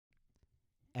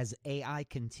As AI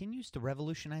continues to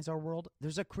revolutionize our world,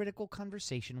 there's a critical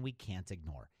conversation we can't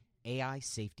ignore: AI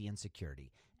safety and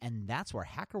security. And that's where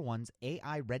HackerOne's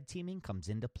AI red teaming comes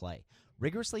into play,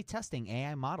 rigorously testing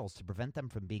AI models to prevent them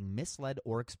from being misled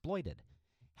or exploited.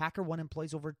 HackerOne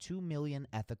employs over 2 million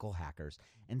ethical hackers,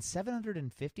 and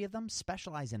 750 of them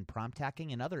specialize in prompt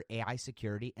hacking and other AI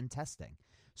security and testing.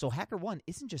 So HackerOne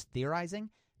isn't just theorizing,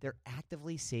 they're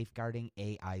actively safeguarding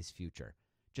AI's future.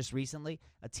 Just recently,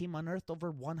 a team unearthed over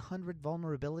 100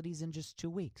 vulnerabilities in just 2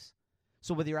 weeks.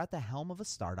 So whether you're at the helm of a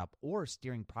startup or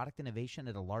steering product innovation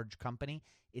at a large company,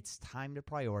 it's time to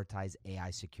prioritize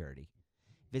AI security.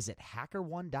 Visit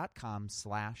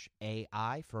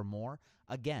hackerone.com/AI for more.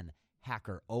 Again,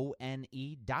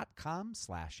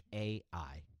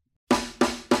 hackerone.com/AI.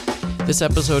 This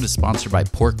episode is sponsored by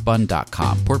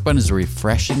porkbun.com. Porkbun is a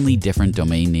refreshingly different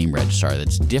domain name registrar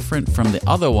that's different from the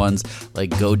other ones like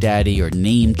GoDaddy or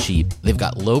Namecheap. They've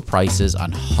got low prices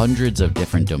on hundreds of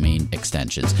different domain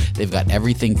extensions. They've got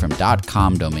everything from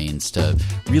 .com domains to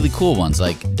really cool ones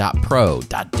like .pro,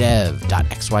 .dev,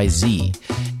 .xyz.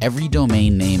 Every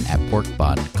domain name at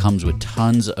Porkbun comes with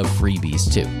tons of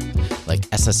freebies too, like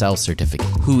SSL certificate,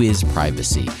 Whois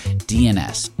privacy,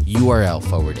 DNS, URL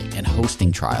forwarding, and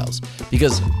hosting trials.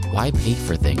 Because why pay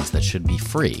for things that should be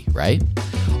free, right?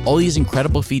 All these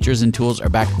incredible features and tools are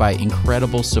backed by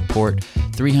incredible support,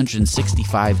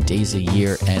 365 days a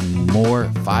year, and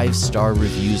more 5-star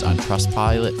reviews on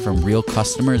Trustpilot from real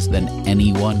customers than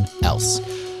anyone else.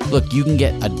 Look, you can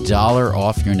get $1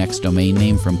 off your next domain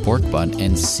name from Porkbun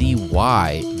and see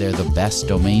why they're the best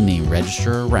domain name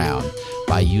registrar around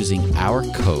by using our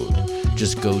code.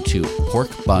 Just go to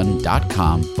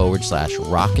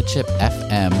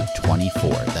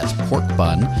porkbun.com/rocketshipfm24. That's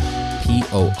porkbun,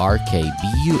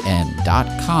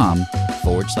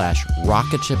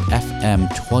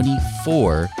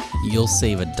 porkbun.com/rocketshipfm24. You'll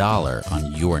save $1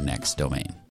 on your next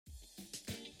domain.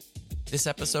 This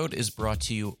episode is brought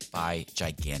to you by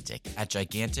Gigantic. At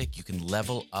Gigantic, you can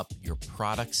level up your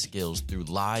product skills through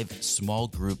live, small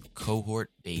group,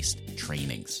 cohort-based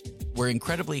trainings. We're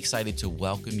incredibly excited to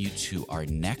welcome you to our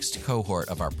next cohort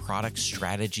of our product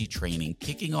strategy training,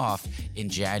 kicking off in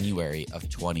January of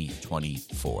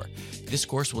 2024. This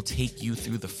course will take you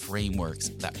through the frameworks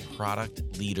that product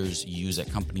leaders use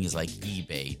at companies like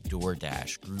eBay,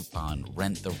 DoorDash, Groupon,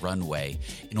 Rent the Runway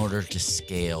in order to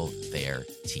scale their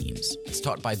teams. It's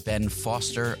taught by Ben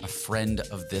Foster, a friend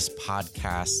of this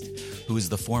podcast, who is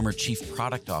the former chief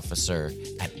product officer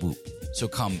at Whoop. So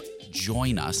come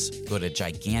join us. Go to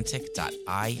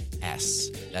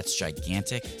gigantic.is. That's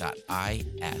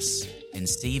gigantic.is. And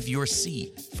save your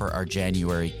seat for our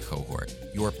January cohort.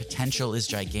 Your potential is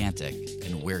gigantic,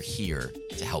 and we're here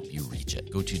to help you reach it.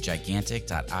 Go to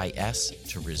gigantic.is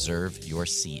to reserve your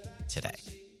seat today.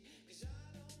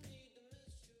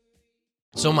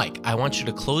 So, Mike, I want you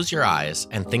to close your eyes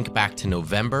and think back to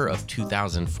November of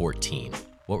 2014.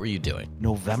 What were you doing?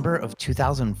 November of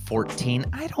 2014?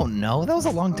 I don't know. That was a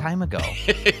long time ago.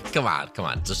 Come on.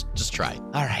 Just try.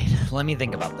 All right, let me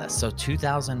think about this. So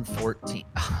 2014.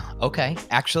 Okay.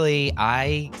 Actually,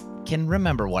 I can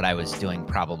remember what I was doing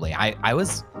probably. I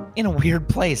was in a weird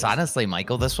place, honestly,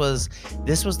 Michael. This was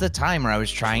the time where I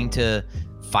was trying to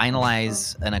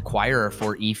finalize an acquirer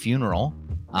for eFuneral.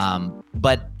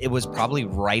 But it was probably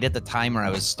right at the time where I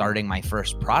was starting my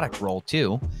first product role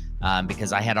too,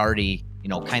 because I had already,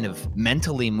 kind of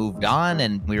mentally moved on,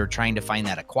 and we were trying to find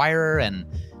that acquirer. And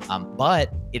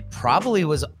but it probably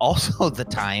was also the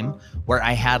time where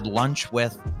I had lunch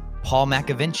with Paul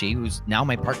McAvinci, who's now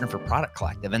my partner for Product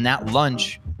Collective. And that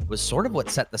lunch was sort of what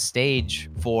set the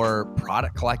stage for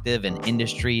Product Collective and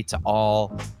industry to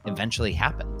all eventually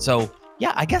happen. So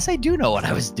yeah, I guess I do know what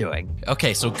I was doing.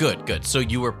 Okay, so good. So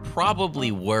you were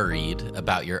probably worried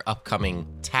about your upcoming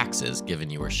taxes,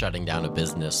 given you were shutting down a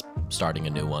business, starting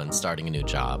a new one, starting a new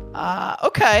job.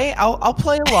 Okay, I'll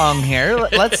play along here.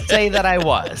 Let's say that I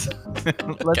was.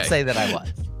 Say that I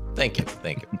was. Thank you.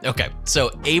 Okay,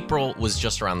 so April was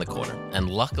just around the corner, and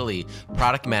luckily,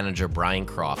 product manager Brian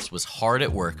Crofts was hard at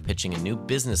work pitching a new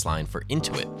business line for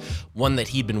Intuit, one that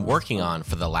he'd been working on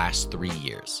for the last 3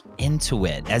 years.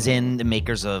 Intuit, as in the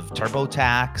makers of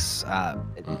TurboTax,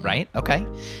 right? Okay.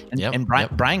 And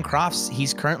Brian Crofts,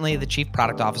 he's currently the chief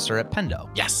product officer at Pendo.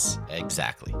 Yes,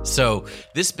 exactly. So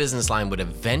this business line would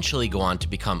eventually go on to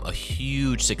become a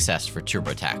huge success for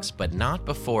TurboTax, but not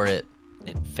before it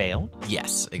failed?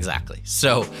 Yes, exactly.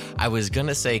 So I was going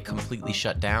to say completely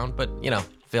shut down, but,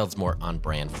 failed's more on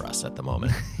brand for us at the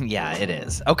moment. Yeah, it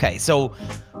is. Okay, so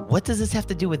what does this have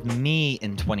to do with me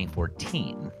in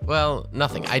 2014? Well,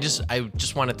 nothing. I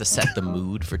just wanted to set the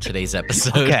mood for today's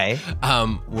episode. Okay.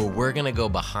 Where we're gonna go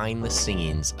behind the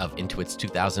scenes of Intuit's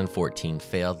 2014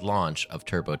 failed launch of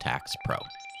TurboTax Pro.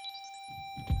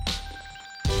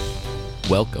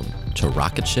 Welcome to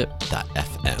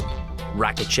RocketShip.fm.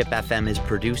 Rocketship FM is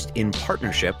produced in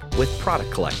partnership with Product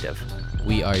Collective.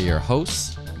 We are your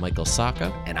hosts, Michael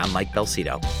Sacca. And I'm Mike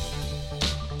Belsito.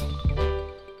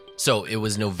 So it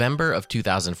was November of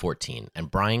 2014, and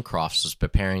Brian Crofts was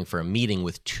preparing for a meeting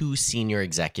with two senior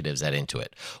executives at Intuit.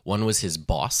 One was his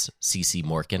boss, CeCe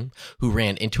Morken, who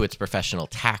ran Intuit's professional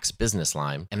tax business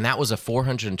line, and that was a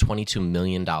 $422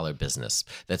 million business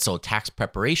that sold tax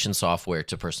preparation software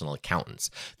to personal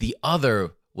accountants. The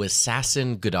other was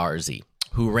Sasan Goodarzi,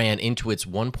 who ran Intuit's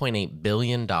 $1.8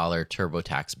 billion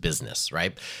TurboTax business,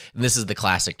 right? And this is the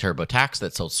classic TurboTax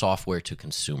that sold software to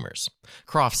consumers.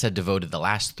 Crofts had devoted the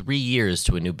last 3 years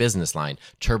to a new business line,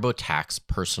 TurboTax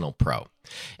Personal Pro.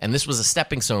 And this was a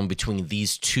stepping stone between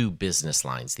these two business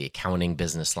lines, the accounting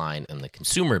business line and the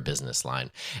consumer business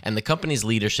line. And the company's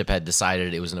leadership had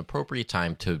decided it was an appropriate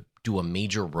time to do a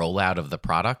major rollout of the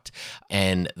product.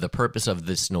 And the purpose of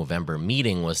this November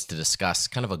meeting was to discuss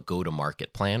kind of a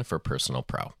go-to-market plan for Personal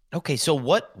Pro. Okay, so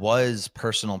what was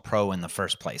Personal Pro in the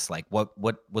first place? Like, what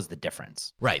was the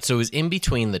difference? Right, so it was in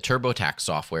between the TurboTax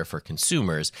software for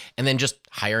consumers and then just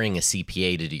hiring a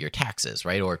CPA to do your taxes,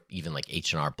 right? Or even like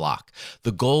H&R Block.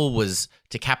 The goal was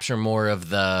to capture more of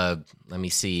the,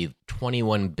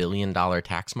 $21 billion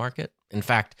tax market. In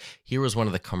fact, here was one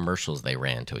of the commercials they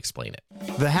ran to explain it.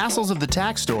 The hassles of the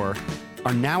tax store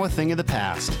are now a thing of the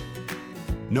past.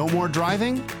 No more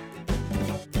driving.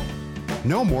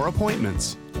 No more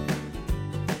appointments.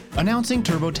 Announcing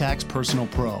TurboTax Personal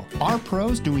Pro. Our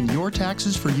pros doing your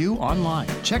taxes for you online.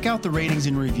 Check out the ratings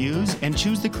and reviews and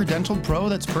choose the credentialed pro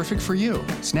that's perfect for you.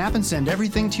 Snap and send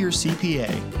everything to your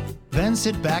CPA. Then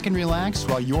sit back and relax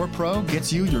while your pro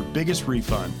gets you your biggest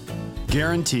refund.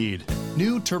 Guaranteed.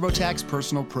 New TurboTax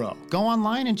Personal Pro. Go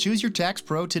online and choose your tax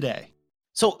pro today.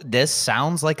 So this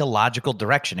sounds like a logical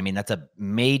direction. I mean, that's a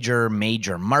major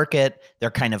market.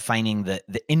 They're kind of finding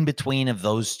the in-between of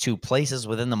those two places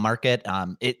within the market.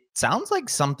 It sounds like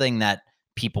something that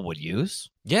people would use.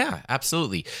 Yeah,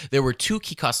 absolutely. There were two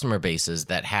key customer bases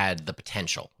that had the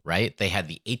potential, right? They had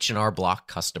the H&R Block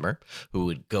customer who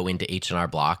would go into H&R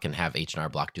Block and have H&R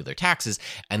Block do their taxes.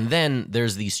 And then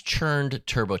there's these churned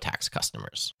TurboTax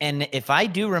customers. And if I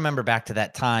do remember back to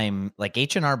that time, like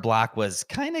H&R Block was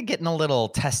kind of getting a little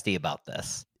testy about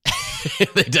this.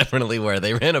 They definitely were.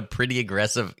 They ran a pretty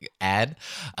aggressive ad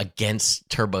against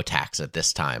TurboTax at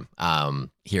this time.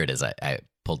 Here it is. I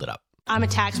pulled it up. I'm a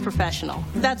tax professional.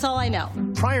 That's all I know.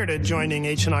 Prior to joining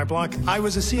H&R Block, I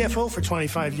was a CFO for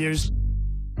 25 years.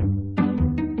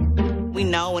 We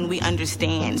know and we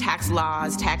understand tax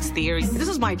laws, tax theories. This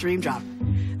is my dream job.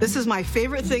 This is my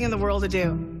favorite thing in the world to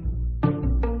do.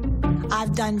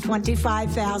 I've done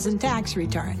 25,000 tax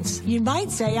returns. You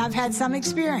might say I've had some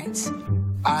experience.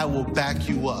 I will back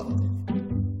you up.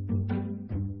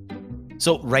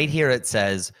 So right here it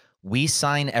says, we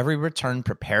sign every return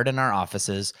prepared in our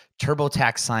offices.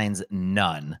 TurboTax signs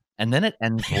none. And then it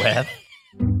ends with,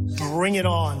 bring it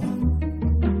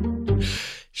on.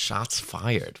 Shots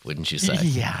fired, wouldn't you say?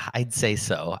 Yeah, I'd say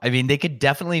so. I mean, they could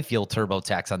definitely feel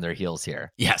TurboTax on their heels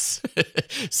here. Yes.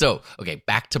 So, okay,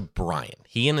 back to Brian.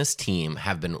 He and his team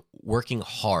have been working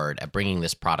hard at bringing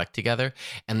this product together,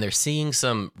 and they're seeing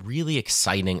some really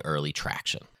exciting early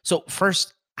traction. So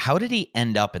first, how did he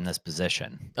end up in this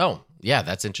position? Oh, yeah,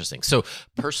 that's interesting. So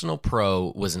Personal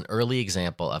Pro was an early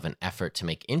example of an effort to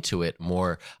make Intuit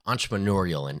more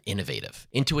entrepreneurial and innovative.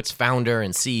 Intuit's founder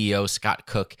and CEO, Scott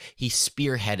Cook, he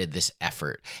spearheaded this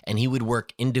effort, and he would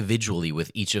work individually with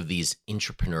each of these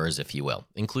entrepreneurs, if you will,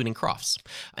 including Crofts.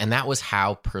 And that was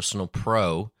how Personal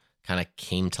Pro kind of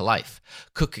came to life.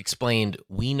 Cook explained,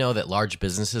 we know that large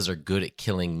businesses are good at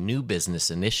killing new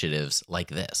business initiatives like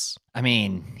this. I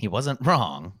mean, he wasn't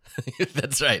wrong.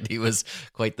 That's right. He was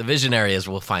quite the visionary, as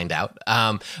we'll find out.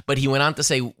 But he went on to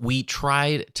say, we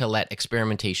tried to let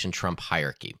experimentation trump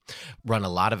hierarchy, run a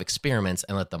lot of experiments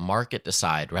and let the market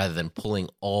decide rather than pulling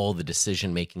all the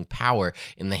decision-making power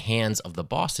in the hands of the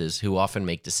bosses who often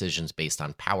make decisions based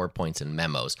on PowerPoints and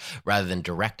memos rather than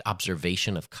direct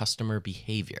observation of customer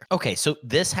behavior. Okay, so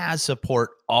this has support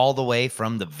all the way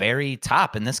from the very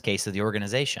top, in this case, of the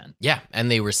organization. Yeah,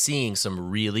 and they were seeing some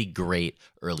really great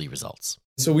early results.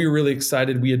 So we were really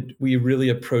excited. We really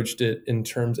approached it in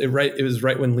terms. It was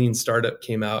right when Lean Startup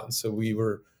came out, and so we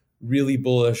were really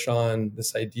bullish on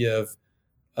this idea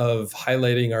of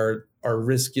highlighting our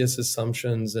riskiest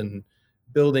assumptions and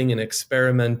building and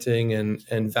experimenting and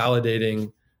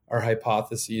validating our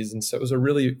hypotheses. And so it was a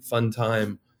really fun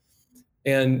time.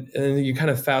 And you kind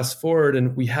of fast forward,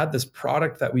 and we had this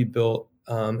product that we built,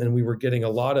 and we were getting a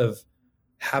lot of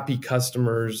happy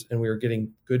customers, and we were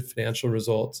getting good financial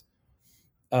results.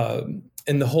 And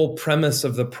the whole premise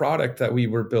of the product that we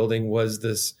were building was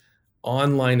this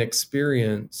online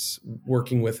experience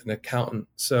working with an accountant.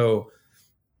 So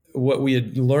what we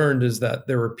had learned is that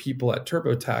there were people at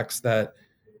TurboTax that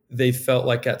they felt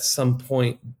like at some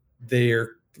point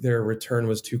their return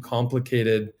was too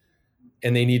complicated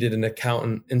and they needed an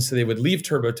accountant. And so they would leave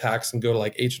TurboTax and go to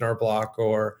like H&R Block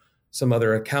or some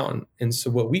other accountant. And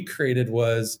so what we created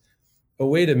was, oh,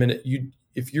 wait a minute,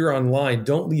 if you're online,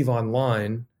 don't leave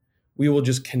online. We will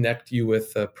just connect you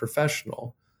with a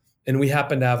professional. And we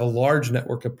happen to have a large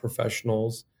network of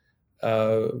professionals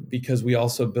because we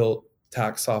also built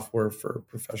tax software for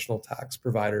professional tax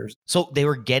providers. So they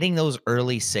were getting those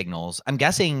early signals, I'm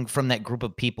guessing, from that group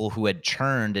of people who had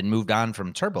churned and moved on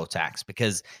from TurboTax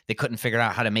because they couldn't figure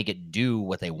out how to make it do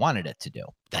what they wanted it to do.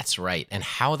 That's right. And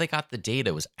how they got the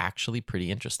data was actually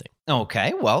pretty interesting.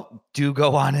 Okay, well, do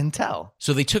go on and tell.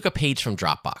 So they took a page from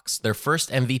Dropbox. Their first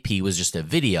MVP was just a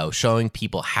video showing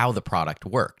people how the product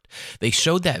worked. They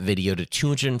showed that video to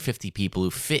 250 people who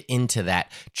fit into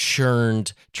that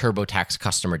churned TurboTax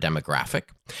customer demographic.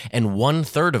 And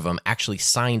 1/3 of them actually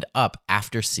signed up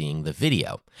after seeing the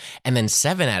video. And then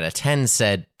 7 out of 10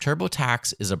 said,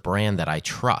 TurboTax is a brand that I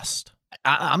trust.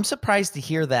 I'm surprised to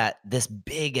hear that this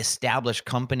big established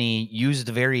company used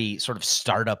a very sort of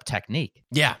startup technique.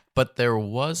 Yeah, but there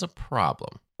was a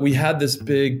problem. We had this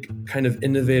big kind of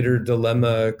innovator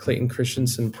dilemma, Clayton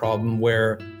Christensen problem,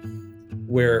 where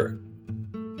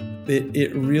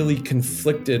it really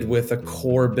conflicted with a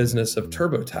core business of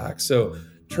TurboTax. So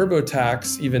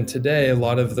TurboTax, even today, a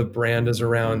lot of the brand is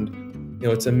around,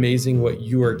 it's amazing what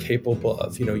you are capable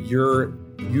of.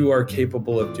 You are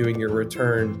capable of doing your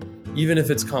return. Even if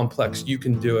it's complex, you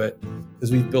can do it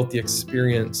because we've built the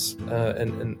experience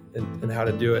and how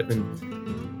to do it.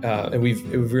 And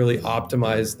we've really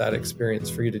optimized that experience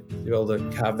for you to be able to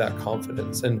have that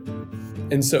confidence.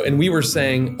 And we were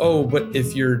saying, oh, but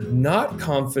if you're not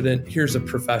confident, here's a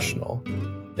professional.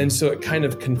 And so it kind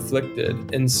of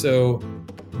conflicted. And so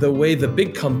the way the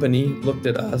big company looked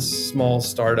at us, small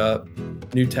startup,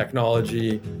 new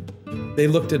technology, they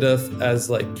looked at us as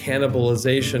like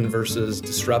cannibalization versus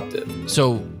disruptive.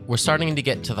 So we're starting to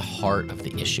get to the heart of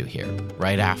the issue here,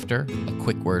 right after a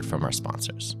quick word from our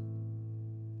sponsors.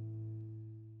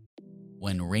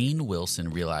 When Rainn Wilson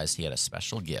realized he had a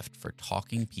special gift for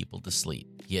talking people to sleep,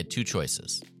 he had two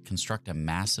choices: construct a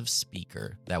massive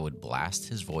speaker that would blast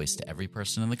his voice to every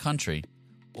person in the country,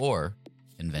 or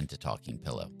invent a talking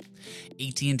pillow.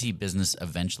 AT&T Business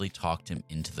eventually talked him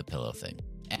into the pillow thing.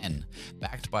 And,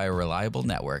 backed by a reliable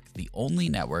network, the only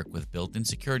network with built-in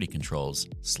security controls,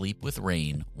 Sleep with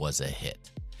Rainn was a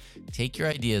hit. Take your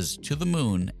ideas to the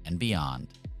moon and beyond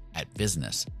at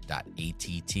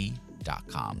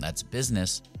business.att.com. That's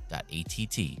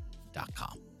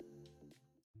business.att.com.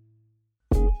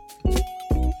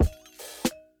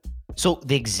 So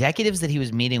the executives that he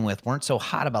was meeting with weren't so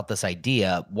hot about this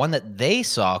idea, one that they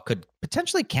saw could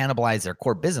potentially cannibalize their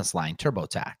core business line,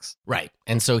 TurboTax. Right.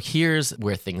 And so here's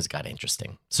where things got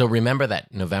interesting. So remember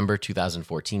that November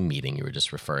 2014 meeting you were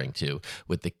just referring to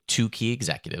with the two key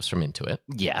executives from Intuit?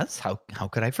 Yes. How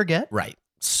could I forget? Right.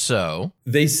 So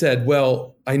they said,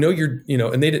 well, I know you're,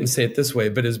 and they didn't say it this way,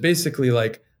 but it's basically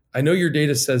like, I know your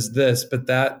data says this, but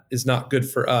that is not good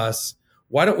for us.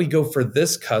 Why don't we go for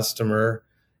this customer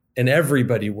and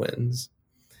everybody wins?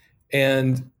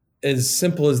 And as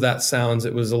simple as that sounds,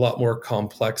 it was a lot more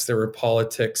complex. There were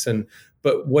politics,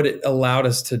 but what it allowed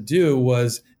us to do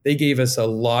was they gave us a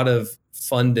lot of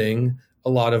funding, a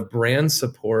lot of brand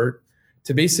support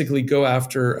to basically go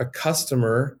after a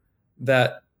customer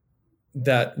that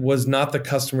was not the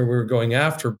customer we were going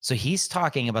after. So he's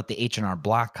talking about the H&R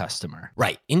Block customer.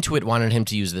 Right. Intuit wanted him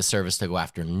to use this service to go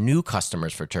after new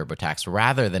customers for TurboTax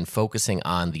rather than focusing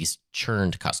on these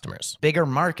churned customers. Bigger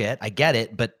market, I get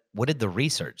it, but what did the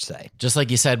research say? Just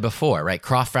like you said before, right?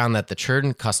 Croft found that the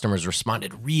churned customers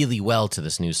responded really well to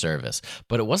this new service,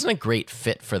 but it wasn't a great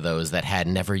fit for those that had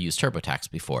never used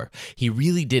TurboTax before. He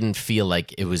really didn't feel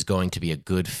like it was going to be a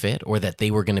good fit or that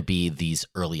they were going to be these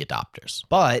early adopters.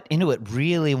 But Intuit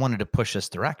really wanted to push this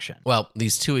direction. Well,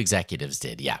 these two executives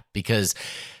did, yeah, because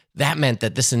that meant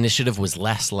that this initiative was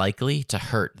less likely to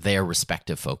hurt their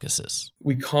respective focuses.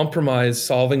 We compromised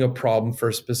solving a problem for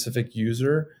a specific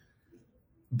user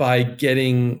by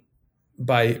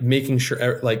making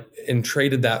sure, and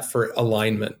traded that for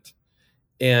alignment.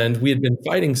 And we had been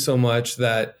fighting so much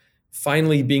that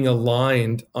finally being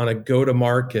aligned on a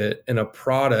go-to-market and a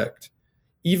product,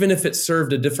 even if it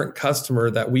served a different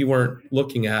customer that we weren't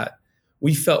looking at,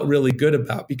 we felt really good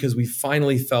about, because we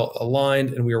finally felt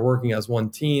aligned and we were working as one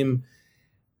team.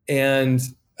 And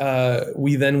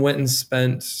we then went and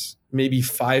spent maybe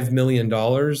 $5 million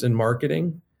in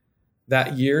marketing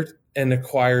that year and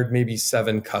acquired maybe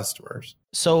 7 customers.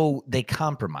 So they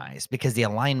compromised because the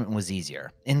alignment was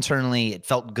easier. Internally, it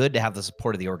felt good to have the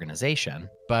support of the organization.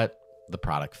 But the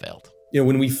product failed.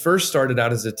 When we first started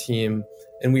out as a team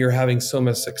and we were having so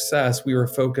much success, we were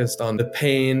focused on the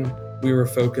pain, we were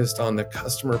focused on the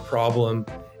customer problem,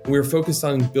 we were focused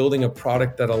on building a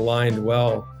product that aligned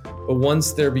well. But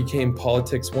once there became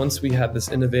politics, once we had this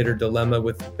innovator dilemma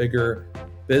with bigger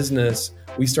business,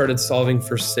 we started solving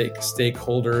for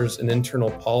stakeholders and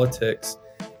internal politics,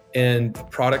 and the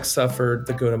product suffered,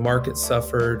 the go-to-market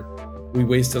suffered, we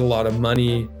wasted a lot of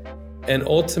money. And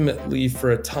ultimately, for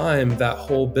a time, that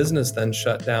whole business then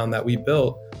shut down that we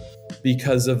built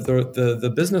because of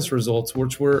the business results,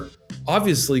 which were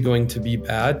obviously going to be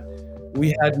bad.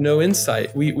 We had no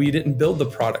insight. We didn't build the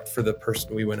product for the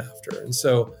person we went after. And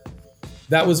so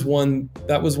that was one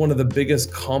of the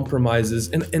biggest compromises.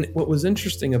 And what was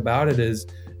interesting about it is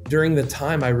during the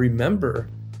time I remember,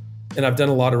 and I've done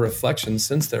a lot of reflection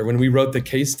since there, when we wrote the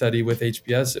case study with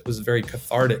HBS, it was very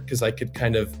cathartic because I could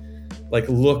kind of like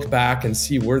look back and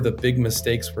see where the big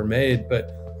mistakes were made.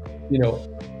 But,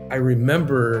 I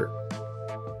remember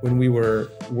when we were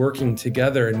working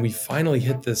together and we finally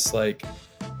hit this like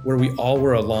where we all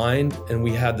were aligned and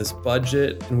we had this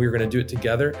budget and we were going to do it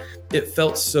together. It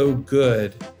felt so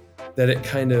good that it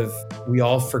kind of, we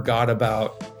all forgot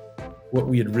about what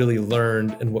we had really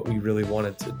learned and what we really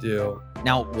wanted to do.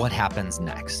 Now, what happens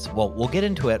next? Well, we'll get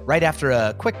into it right after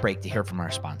a quick break to hear from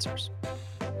our sponsors.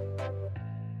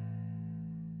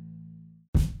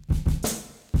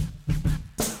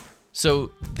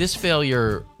 So this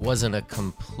failure wasn't a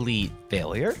complete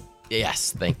failure?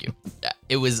 Yes, thank you.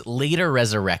 It was later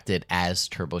resurrected as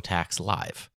TurboTax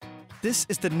Live. This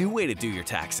is the new way to do your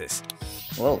taxes.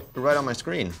 Well, right on my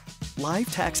screen.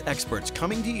 Live tax experts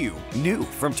coming to you, new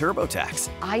from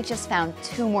TurboTax. I just found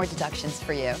 2 more deductions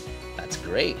for you. That's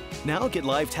great. Now get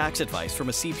live tax advice from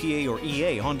a CPA or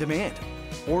EA on demand.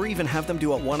 Or even have them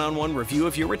do a one-on-one review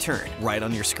of your return right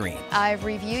on your screen. I've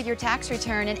reviewed your tax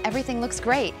return and everything looks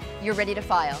great. You're ready to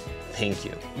file. Thank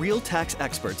you. Real tax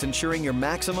experts ensuring your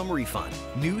maximum refund.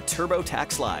 New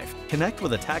TurboTax Live. Connect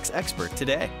with a tax expert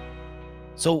today.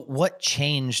 So what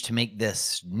changed to make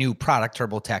this new product,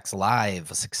 TurboTax Live,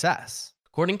 a success?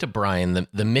 According to Brian,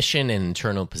 the mission and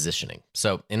internal positioning.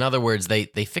 So in other words, they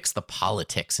fixed the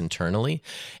politics internally,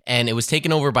 and it was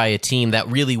taken over by a team that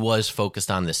really was focused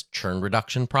on this churn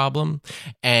reduction problem,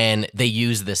 and they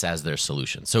used this as their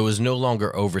solution. So it was no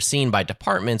longer overseen by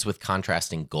departments with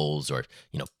contrasting goals or,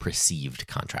 perceived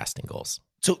contrasting goals.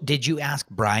 So did you ask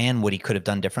Brian what he could have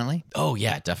done differently? Oh,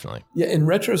 yeah, definitely. Yeah, in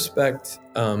retrospect,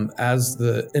 it was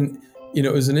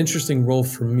an interesting role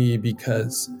for me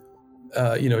because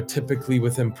typically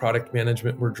within product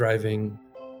management, we're driving,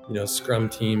 Scrum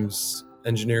teams,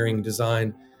 engineering,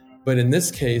 design. But in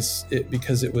this case,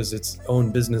 because it was its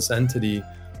own business entity,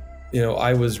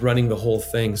 I was running the whole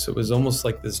thing. So it was almost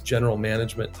like this general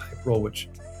management type role, which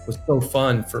was so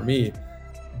fun for me.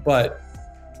 But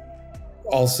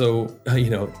also,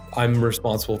 I'm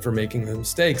responsible for making the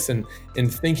mistakes and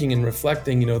thinking and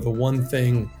reflecting, the one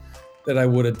thing that I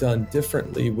would have done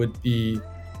differently would be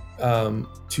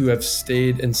to have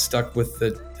stayed and stuck with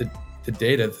the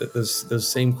data, those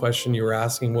same question you were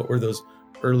asking. What were those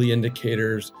early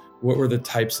indicators? What were the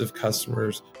types of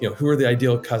customers? Who are the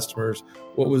ideal customers?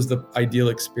 What was the ideal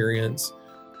experience?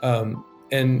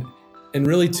 And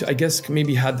really to, I guess,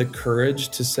 maybe had the courage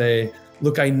to say,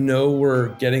 look, I know we're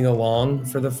getting along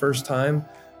for the first time,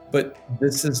 but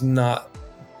this is not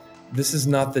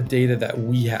the data that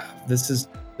we have. This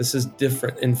is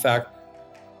different. In fact,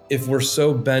 if we're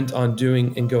so bent on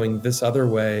doing and going this other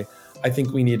way, I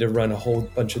think we need to run a whole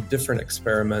bunch of different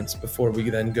experiments before we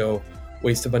then go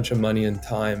waste a bunch of money and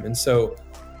time. And so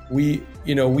we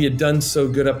had done so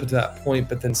good up to that point,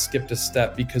 but then skipped a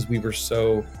step because we were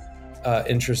so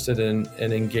interested in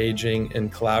engaging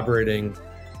and collaborating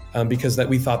because that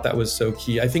we thought that was so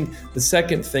key. I think the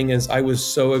second thing is I was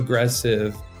so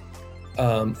aggressive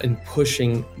in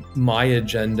pushing my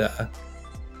agenda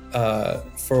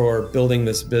for building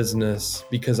this business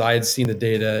because I had seen the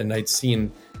data and I'd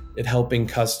seen it helping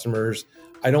customers.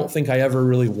 I don't think I ever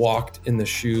really walked in the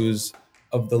shoes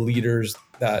of the leaders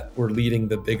that were leading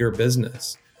the bigger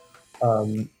business.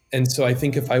 And so I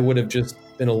think if I would have just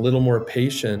been a little more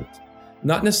patient,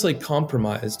 not necessarily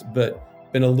compromised, but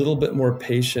been a little bit more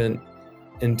patient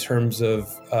in terms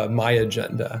of my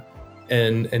agenda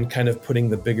and kind of putting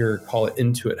the bigger, call it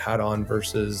Intuit hat on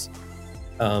versus,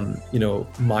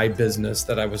 my business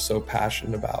that I was so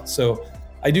passionate about. So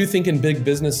I do think in big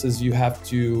businesses, you have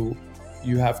to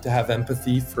have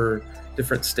empathy for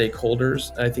different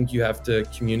stakeholders. I think you have to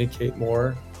communicate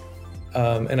more.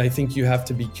 And I think you have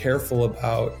to be careful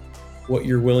about what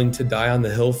you're willing to die on the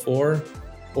hill for,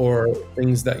 or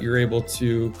things that you're able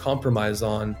to compromise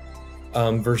on,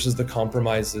 versus the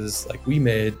compromises like we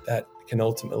made that can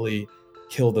ultimately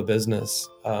kill the business,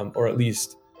 or at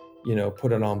least,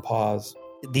 put it on pause.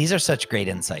 These are such great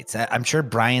insights. I'm sure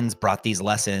Brian's brought these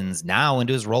lessons now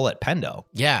into his role at Pendo.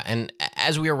 Yeah, and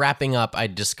as we were wrapping up, I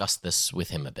discussed this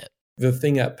with him a bit. The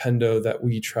thing at Pendo that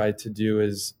we tried to do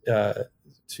is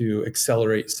to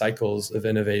accelerate cycles of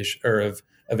innovation, or of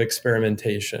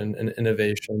experimentation and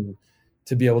innovation,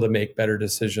 to be able to make better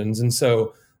decisions. And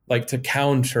so, like, to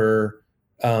counter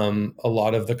a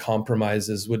lot of the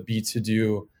compromises would be to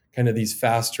do kind of these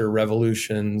faster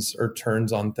revolutions or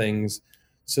turns on things,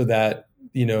 so that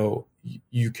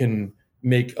you can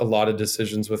make a lot of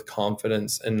decisions with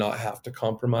confidence and not have to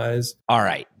compromise. All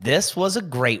right, this was a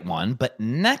great one, but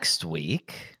next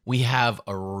week we have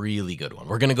a really good one.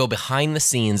 We're going to go behind the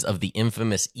scenes of the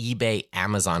infamous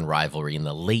eBay-Amazon rivalry in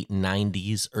the late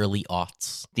 90s, early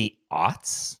aughts. The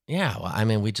aughts? Yeah, well, I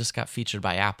mean, we just got featured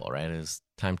by Apple, right? It was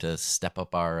time to step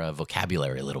up our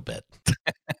vocabulary a little bit.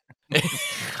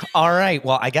 All right.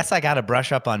 Well, I guess I got to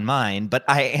brush up on mine, but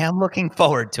I am looking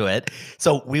forward to it.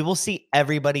 So we will see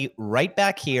everybody right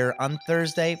back here on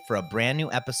Thursday for a brand new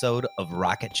episode of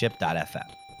Rocketship.fm.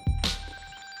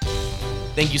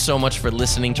 Thank you so much for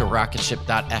listening to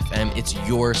Rocketship.fm. It's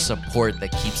your support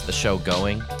that keeps the show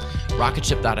going.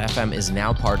 Rocketship.fm is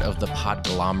now part of the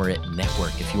Podglomerate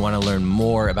Network. If you want to learn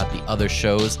more about the other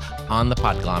shows on the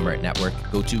Podglomerate Network,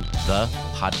 go to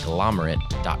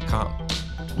thepodglomerate.com.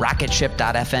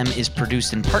 Rocketship.fm is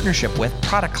produced in partnership with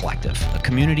Product Collective, a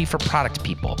community for product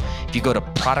people. If you go to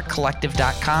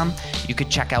productcollective.com, you could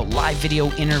check out live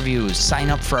video interviews, sign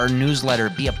up for our newsletter,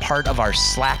 be a part of our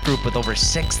Slack group with over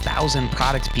 6,000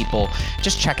 product people.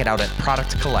 Just check it out at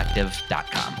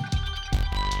productcollective.com.